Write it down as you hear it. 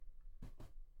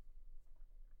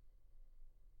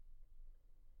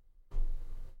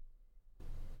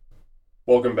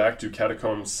Welcome back to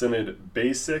Catacomb Synod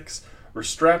Basics. We're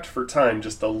strapped for time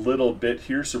just a little bit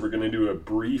here, so we're going to do a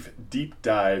brief deep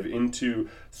dive into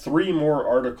 3 more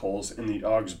articles in the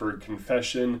Augsburg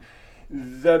Confession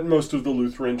that most of the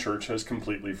Lutheran Church has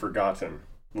completely forgotten.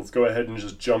 Let's go ahead and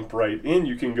just jump right in.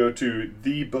 You can go to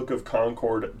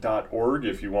thebookofconcord.org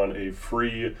if you want a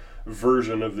free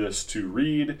version of this to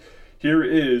read. Here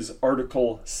is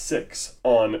Article 6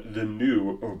 on the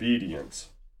new obedience.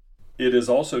 It is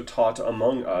also taught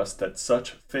among us that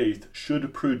such faith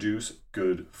should produce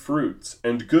good fruits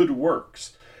and good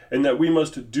works, and that we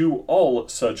must do all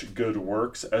such good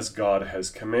works as God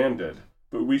has commanded.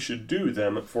 But we should do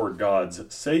them for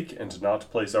God's sake and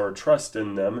not place our trust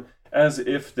in them as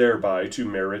if thereby to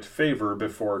merit favor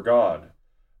before God.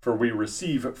 For we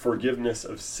receive forgiveness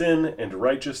of sin and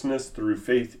righteousness through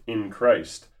faith in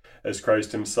Christ. As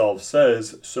Christ himself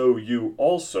says, so you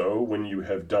also, when you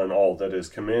have done all that is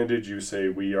commanded, you say,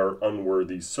 we are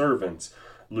unworthy servants.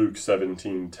 Luke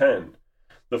 17:10.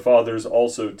 The fathers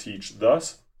also teach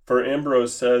thus, for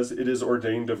Ambrose says, it is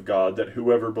ordained of God that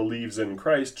whoever believes in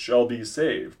Christ shall be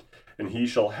saved, and he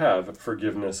shall have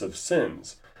forgiveness of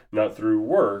sins, not through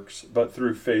works, but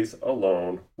through faith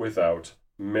alone, without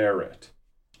merit.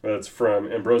 That's from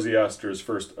Ambrosiaster's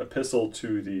first epistle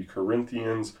to the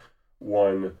Corinthians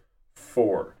 1:4.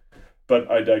 But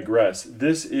I digress.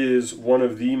 This is one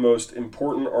of the most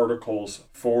important articles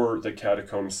for the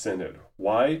Catacomb Synod.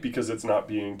 Why? Because it's not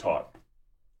being taught,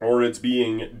 or it's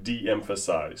being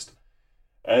de-emphasized.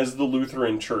 As the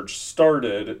Lutheran Church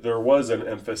started, there was an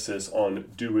emphasis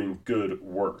on doing good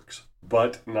works,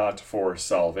 but not for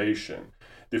salvation.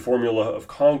 The Formula of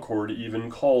Concord even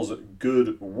calls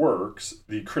good works,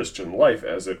 the Christian life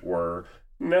as it were,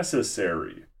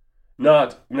 necessary.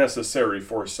 Not necessary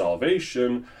for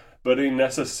salvation, but a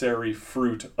necessary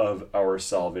fruit of our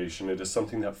salvation. It is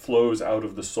something that flows out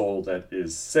of the soul that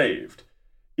is saved.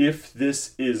 If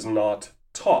this is not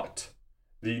taught,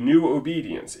 the new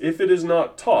obedience, if it is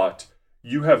not taught,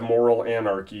 you have moral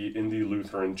anarchy in the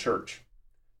Lutheran Church.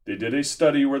 They did a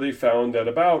study where they found that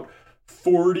about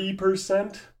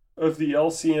 40% of the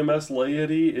LCMS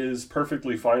laity is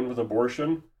perfectly fine with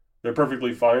abortion. They're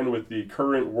perfectly fine with the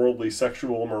current worldly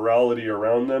sexual morality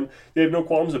around them. They have no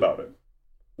qualms about it.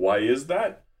 Why is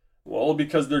that? Well,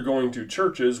 because they're going to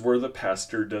churches where the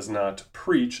pastor does not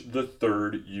preach the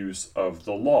third use of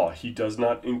the law. He does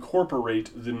not incorporate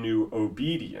the new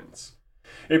obedience.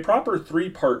 A proper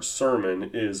 3-part sermon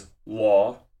is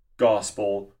law,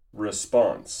 gospel,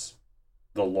 response.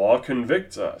 The law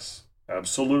convicts us,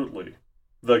 absolutely.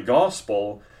 The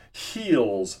gospel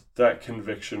heals that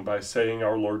conviction by saying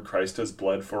our Lord Christ has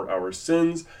bled for our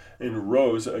sins and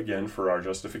rose again for our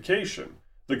justification.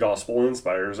 The gospel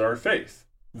inspires our faith.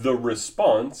 The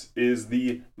response is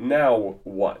the now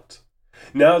what?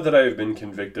 Now that I have been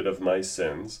convicted of my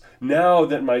sins, now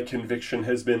that my conviction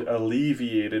has been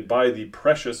alleviated by the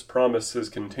precious promises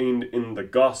contained in the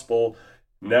gospel,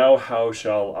 now how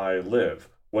shall I live?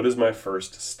 What is my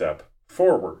first step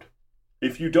forward?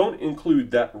 If you don't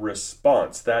include that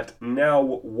response, that now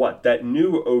what, that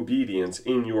new obedience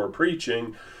in your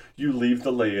preaching, you leave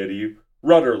the laity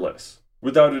rudderless,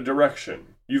 without a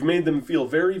direction. You've made them feel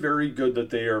very, very good that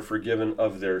they are forgiven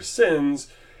of their sins,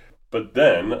 but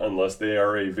then, unless they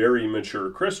are a very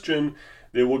mature Christian,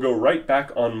 they will go right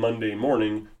back on Monday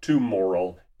morning to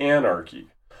moral anarchy.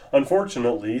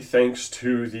 Unfortunately, thanks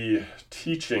to the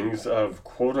teachings of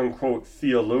quote-unquote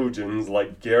theologians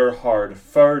like Gerhard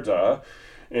Ferde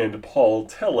and Paul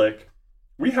Tillich,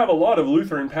 we have a lot of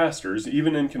Lutheran pastors,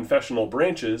 even in confessional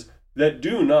branches, that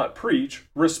do not preach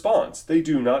response. They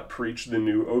do not preach the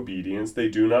new obedience. They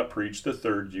do not preach the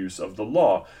third use of the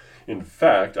law. In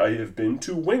fact, I have been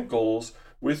to winkles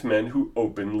with men who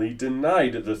openly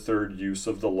denied the third use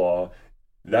of the law.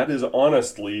 That is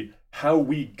honestly how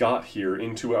we got here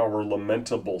into our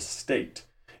lamentable state.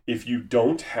 If you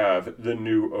don't have the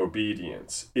new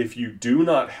obedience, if you do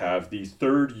not have the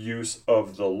third use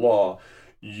of the law,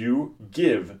 you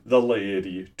give the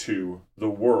laity to the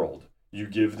world. You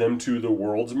give them to the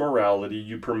world's morality.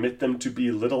 You permit them to be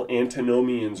little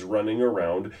antinomians running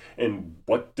around. And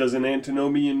what does an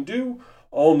antinomian do?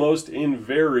 Almost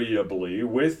invariably,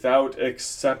 without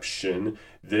exception,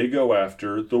 they go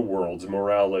after the world's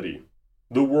morality.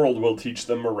 The world will teach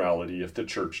them morality if the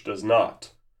church does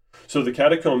not. So the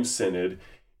Catacomb Synod,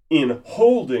 in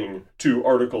holding to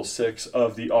Article 6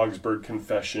 of the Augsburg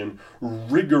Confession,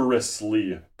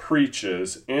 rigorously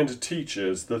preaches and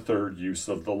teaches the third use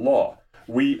of the law.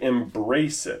 We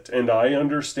embrace it, and I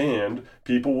understand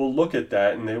people will look at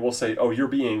that and they will say, oh, you're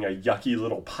being a yucky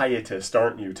little pietist,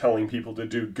 aren't you, telling people to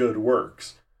do good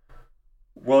works?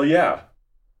 Well, yeah,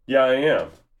 Yeah, I am.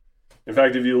 In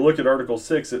fact, if you look at Article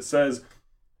 6, it says,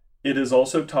 "It is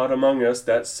also taught among us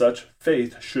that such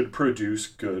faith should produce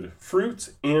good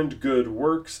fruits and good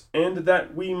works, and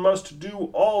that we must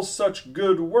do all such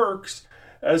good works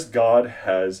as God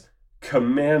has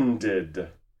commanded."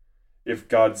 If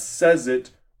God says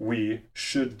it, we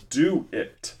should do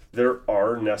it. There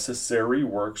are necessary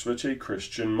works which a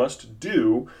Christian must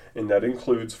do, and that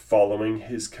includes following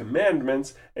his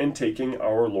commandments and taking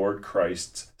our Lord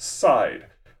Christ's side.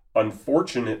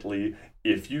 Unfortunately,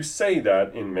 if you say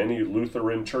that in many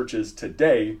Lutheran churches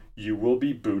today, you will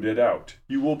be booted out.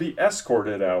 You will be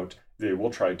escorted out. They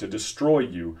will try to destroy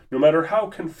you, no matter how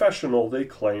confessional they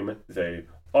claim they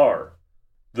are.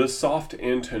 The soft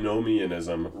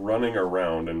antinomianism running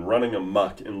around and running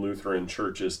amok in Lutheran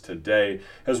churches today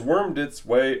has wormed its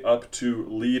way up to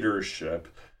leadership,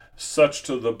 such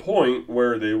to the point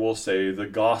where they will say the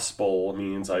gospel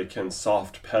means I can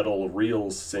soft pedal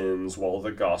real sins, while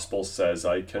the gospel says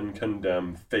I can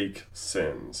condemn fake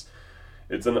sins.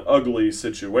 It's an ugly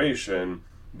situation,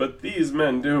 but these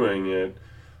men doing it,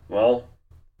 well,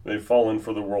 they've fallen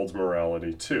for the world's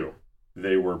morality too.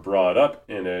 They were brought up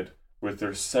in it, with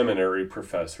their seminary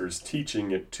professors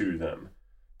teaching it to them.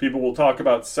 People will talk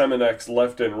about Seminex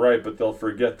left and right, but they'll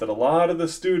forget that a lot of the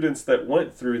students that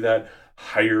went through that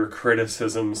higher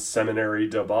criticism seminary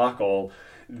debacle,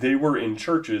 they were in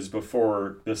churches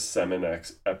before the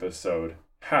Seminex episode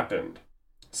happened.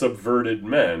 Subverted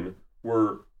men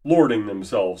were lording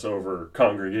themselves over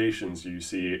congregations, you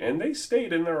see, and they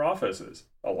stayed in their offices.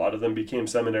 A lot of them became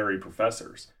seminary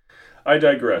professors. I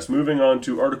digress. Moving on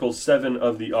to Article 7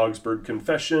 of the Augsburg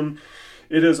Confession.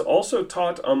 It is also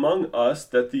taught among us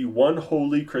that the one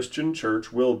holy Christian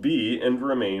church will be and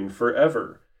remain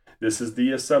forever. This is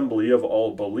the assembly of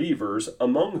all believers,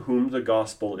 among whom the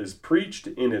gospel is preached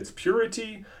in its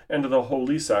purity, and the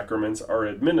holy sacraments are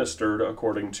administered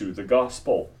according to the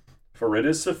gospel. For it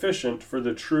is sufficient for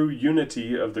the true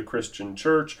unity of the Christian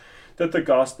church that the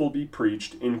gospel be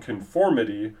preached in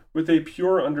conformity with a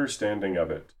pure understanding of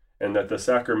it, and that the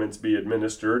sacraments be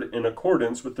administered in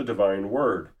accordance with the divine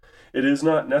word. It is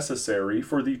not necessary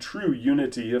for the true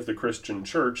unity of the Christian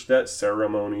church that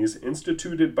ceremonies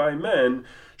instituted by men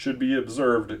should be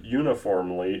observed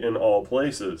uniformly in all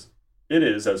places. It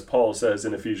is, as Paul says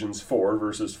in Ephesians 4,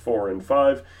 verses 4 and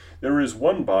 5, "There is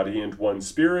one body and one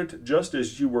spirit, just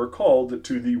as you were called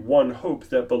to the one hope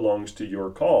that belongs to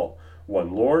your call, one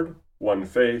Lord, one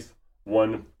faith,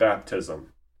 one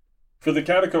baptism." For the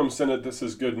Catacomb Synod, this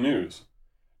is good news.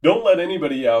 Don't let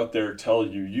anybody out there tell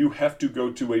you you have to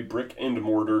go to a brick and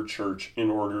mortar church in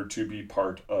order to be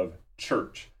part of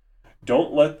church.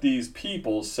 Don't let these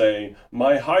people say,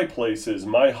 my high places,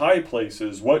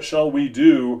 what shall we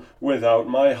do without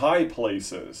my high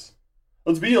places?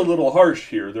 Let's be a little harsh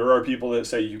here. There are people that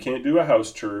say you can't do a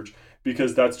house church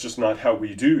because that's just not how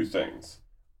we do things.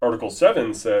 Article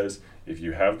 7 says, if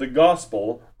you have the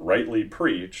gospel rightly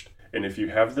preached, and if you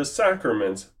have the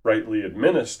sacraments rightly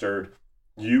administered,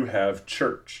 you have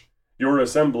church. Your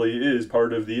assembly is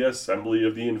part of the assembly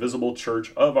of the invisible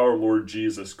church of our Lord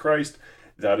Jesus Christ.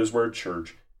 That is where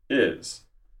church is.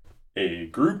 A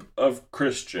group of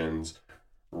Christians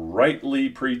rightly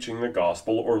preaching the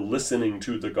gospel or listening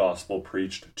to the gospel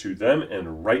preached to them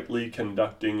and rightly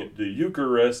conducting the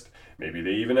Eucharist. Maybe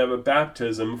they even have a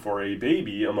baptism for a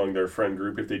baby among their friend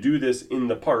group. If they do this in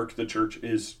the park, the church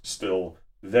is still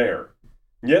there.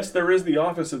 Yes, there is the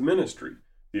office of ministry.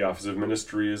 The office of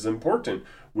ministry is important,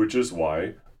 which is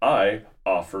why I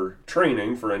offer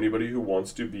training for anybody who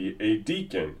wants to be a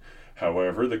deacon.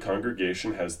 However, the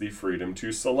congregation has the freedom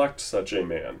to select such a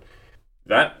man.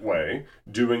 That way,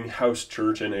 doing house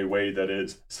church in a way that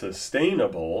is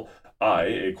sustainable, I,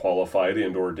 a qualified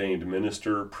and ordained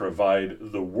minister, provide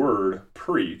the word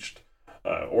preached,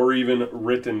 or even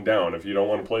written down. If you don't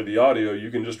want to play the audio,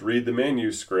 you can just read the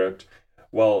manuscript.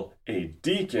 While a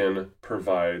deacon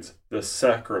provides the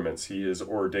sacraments. He is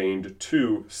ordained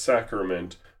to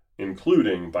sacrament,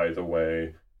 including, by the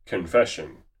way,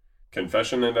 confession.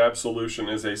 Confession and absolution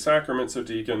is a sacrament, so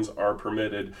deacons are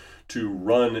permitted to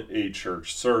run a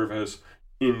church service,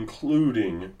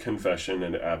 including confession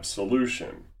and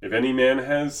absolution. If any man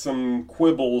has some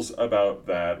quibbles about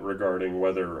that regarding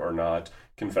whether or not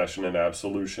confession and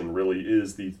absolution really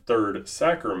is the third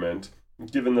sacrament,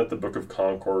 given that the Book of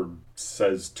Concord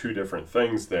says two different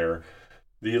things there,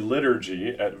 the liturgy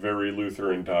at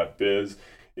verylutheran.biz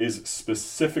is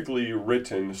specifically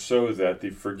written so that the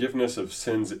forgiveness of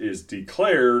sins is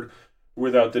declared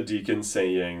without the deacon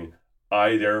saying,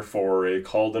 I, therefore, a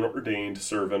called and ordained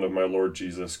servant of my Lord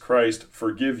Jesus Christ,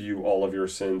 forgive you all of your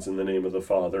sins in the name of the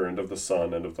Father, and of the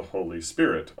Son, and of the Holy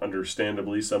Spirit.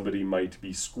 Understandably, somebody might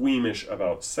be squeamish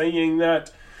about saying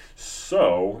that,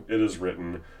 so it is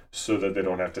written so that they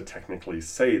don't have to technically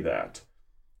say that.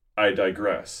 I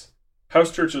digress.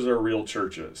 House churches are real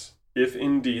churches, if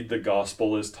indeed the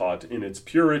gospel is taught in its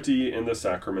purity and the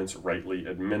sacraments rightly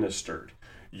administered.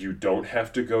 You don't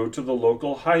have to go to the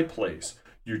local high place.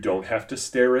 You don't have to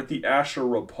stare at the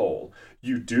Asherah pole.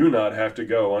 You do not have to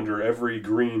go under every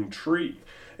green tree.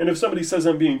 And if somebody says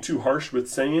I'm being too harsh with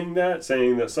saying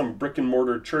that some brick and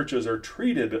mortar churches are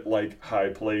treated like high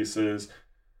places,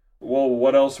 well,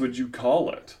 what else would you call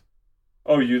it?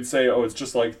 Oh, you'd say, it's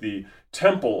just like the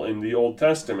temple in the Old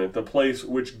Testament, the place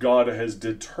which God has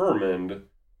determined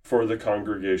for the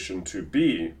congregation to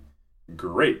be.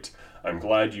 Great. I'm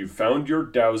glad you found your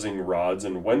dowsing rods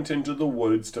and went into the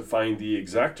woods to find the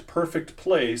exact perfect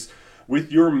place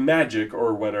with your magic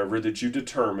or whatever that you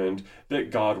determined that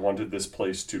God wanted this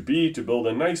place to be, to build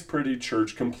a nice pretty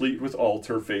church complete with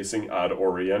altar facing ad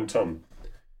orientem.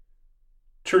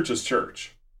 Church is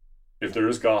church. If there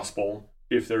is gospel,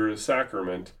 if there is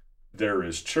sacrament, there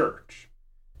is church.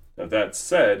 Now that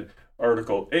said,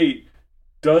 Article 8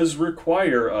 does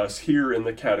require us here in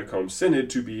the Catacomb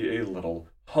Synod to be a little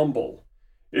humble.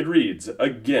 It reads,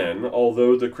 again,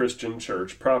 although the Christian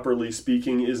church, properly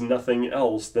speaking, is nothing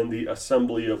else than the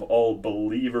assembly of all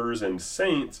believers and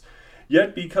saints,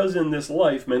 yet because in this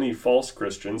life many false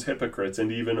Christians, hypocrites,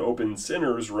 and even open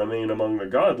sinners remain among the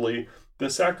godly, the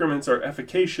sacraments are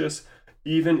efficacious,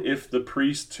 even if the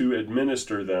priests who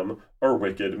administer them are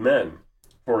wicked men.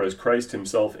 For as Christ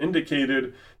himself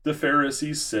indicated, the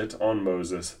Pharisees sit on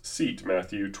Moses' seat,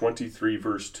 Matthew 23,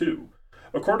 verse 2.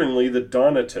 Accordingly, the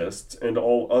Donatists and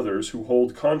all others who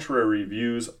hold contrary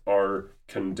views are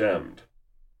condemned.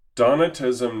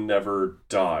 Donatism never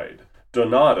died.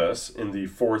 Donatus, in the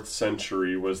 4th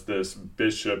century, was this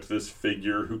bishop, this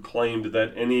figure who claimed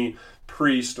that any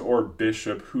priest or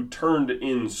bishop who turned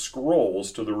in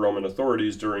scrolls to the Roman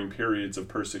authorities during periods of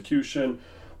persecution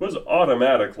was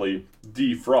automatically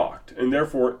defrocked, and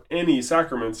therefore any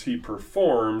sacraments he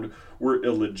performed were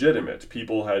illegitimate.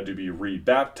 People had to be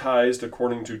rebaptized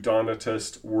according to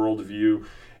Donatist worldview.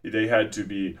 They had to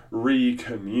be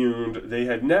recommuned. They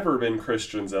had never been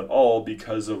Christians at all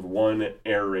because of one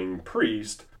erring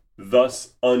priest,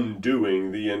 thus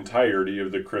undoing the entirety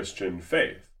of the Christian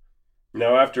faith.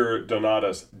 Now, after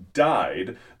Donatus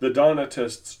died, the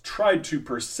Donatists tried to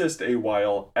persist a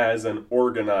while as an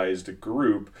organized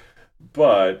group,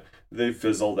 but they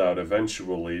fizzled out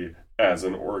eventually as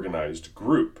an organized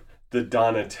group. The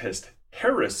Donatist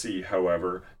heresy,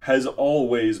 however, has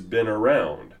always been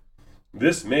around.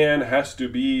 This man has to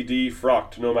be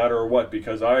defrocked no matter what,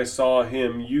 because I saw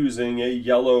him using a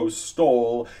yellow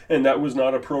stole, and that was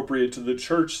not appropriate to the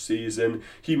church season.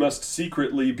 He must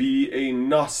secretly be a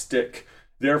Gnostic.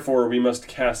 Therefore, we must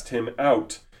cast him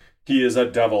out. He is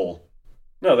a devil.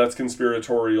 No, that's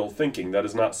conspiratorial thinking. That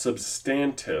is not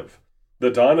substantive. The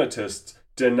Donatists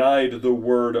denied the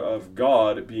word of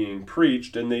God being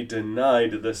preached, and they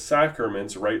denied the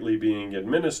sacraments rightly being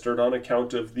administered on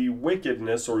account of the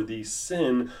wickedness or the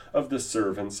sin of the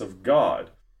servants of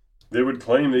God. They would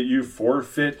claim that you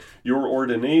forfeit your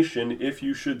ordination if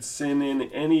you should sin in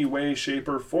any way, shape,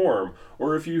 or form,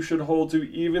 or if you should hold to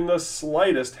even the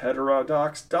slightest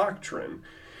heterodox doctrine.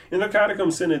 In the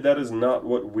Catacomb Synod, that is not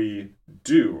what we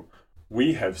do.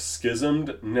 We have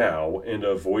schismed now and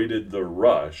avoided the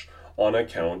rush on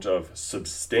account of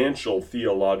substantial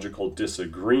theological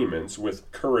disagreements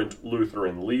with current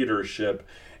Lutheran leadership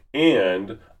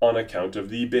and on account of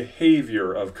the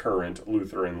behavior of current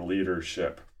Lutheran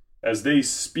leadership. As they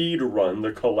speed run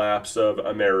the collapse of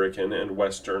American and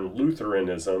Western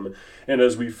Lutheranism, and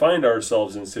as we find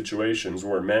ourselves in situations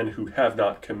where men who have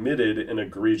not committed an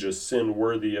egregious sin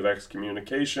worthy of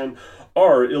excommunication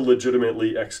are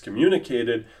illegitimately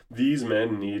excommunicated, these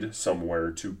men need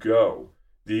somewhere to go.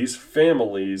 These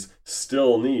families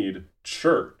still need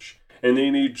church, and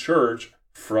they need church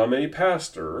from a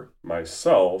pastor,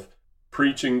 myself,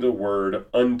 preaching the word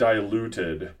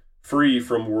undiluted, free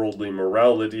from worldly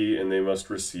morality, and they must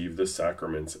receive the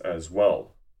sacraments as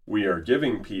well. We are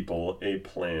giving people a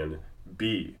plan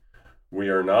B. We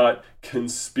are not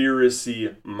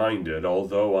conspiracy-minded,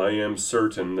 although I am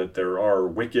certain that there are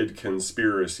wicked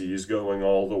conspiracies going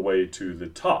all the way to the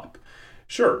top.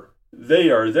 Sure, they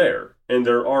are there, and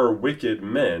there are wicked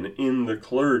men in the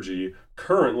clergy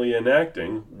currently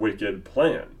enacting wicked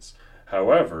plans.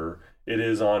 However, it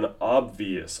is on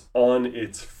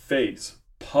its face,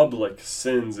 public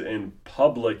sins and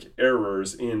public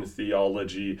errors in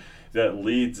theology that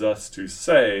leads us to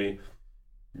say,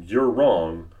 you're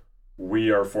wrong, we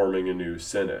are forming a new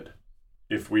synod.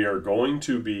 If we are going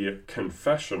to be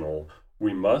confessional,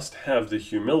 we must have the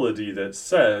humility that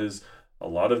says a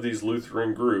lot of these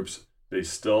Lutheran groups, they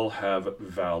still have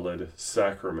valid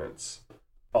sacraments.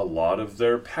 A lot of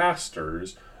their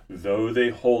pastors, though they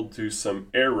hold to some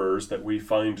errors that we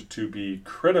find to be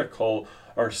critical,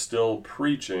 are still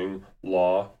preaching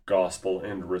law, gospel,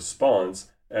 and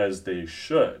response as they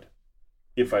should.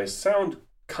 If I sound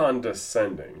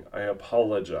condescending, I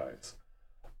apologize.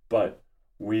 But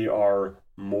we are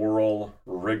moral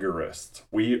rigorists.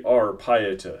 We are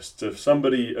pietists. If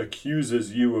somebody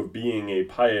accuses you of being a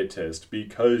pietist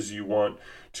because you want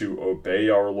to obey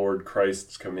our Lord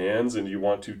Christ's commands and you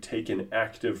want to take an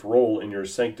active role in your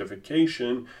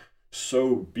sanctification,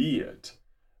 so be it.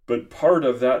 But part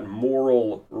of that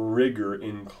moral rigor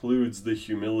includes the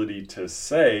humility to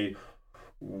say,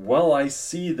 well, I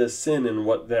see the sin in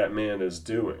what that man is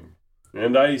doing.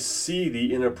 And I see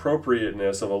the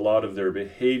inappropriateness of a lot of their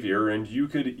behavior, and you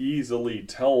could easily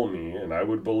tell me, and I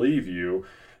would believe you,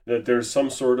 that there's some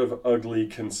sort of ugly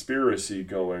conspiracy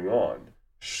going on.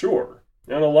 Sure,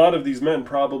 and a lot of these men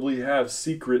probably have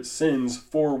secret sins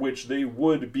for which they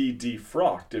would be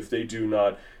defrocked if they do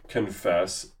not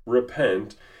confess,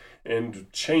 repent,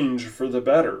 and change for the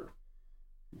better.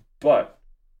 But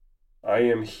I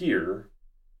am here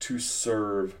to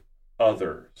serve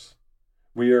others.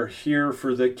 We are here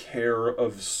for the care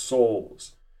of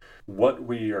souls. What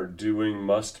we are doing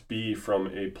must be from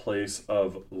a place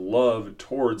of love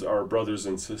towards our brothers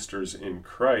and sisters in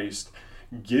Christ,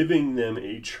 giving them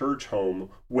a church home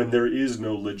when there is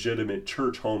no legitimate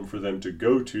church home for them to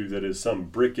go to that is some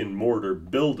brick and mortar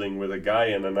building with a guy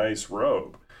in a nice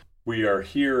robe. We are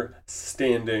here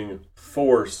standing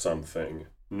for something,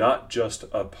 not just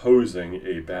opposing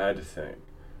a bad thing.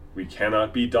 We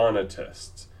cannot be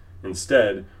Donatists.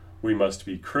 Instead, we must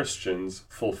be Christians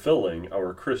fulfilling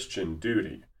our Christian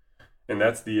duty. And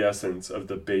that's the essence of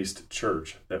the based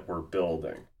church that we're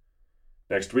building.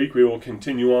 Next week, we will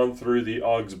continue on through the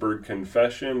Augsburg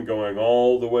Confession, going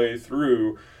all the way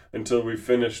through until we've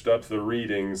finished up the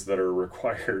readings that are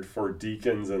required for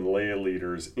deacons and lay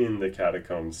leaders in the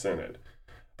Catacomb Synod.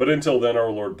 But until then, our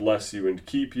Lord bless you and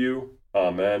keep you.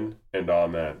 Amen and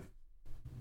amen.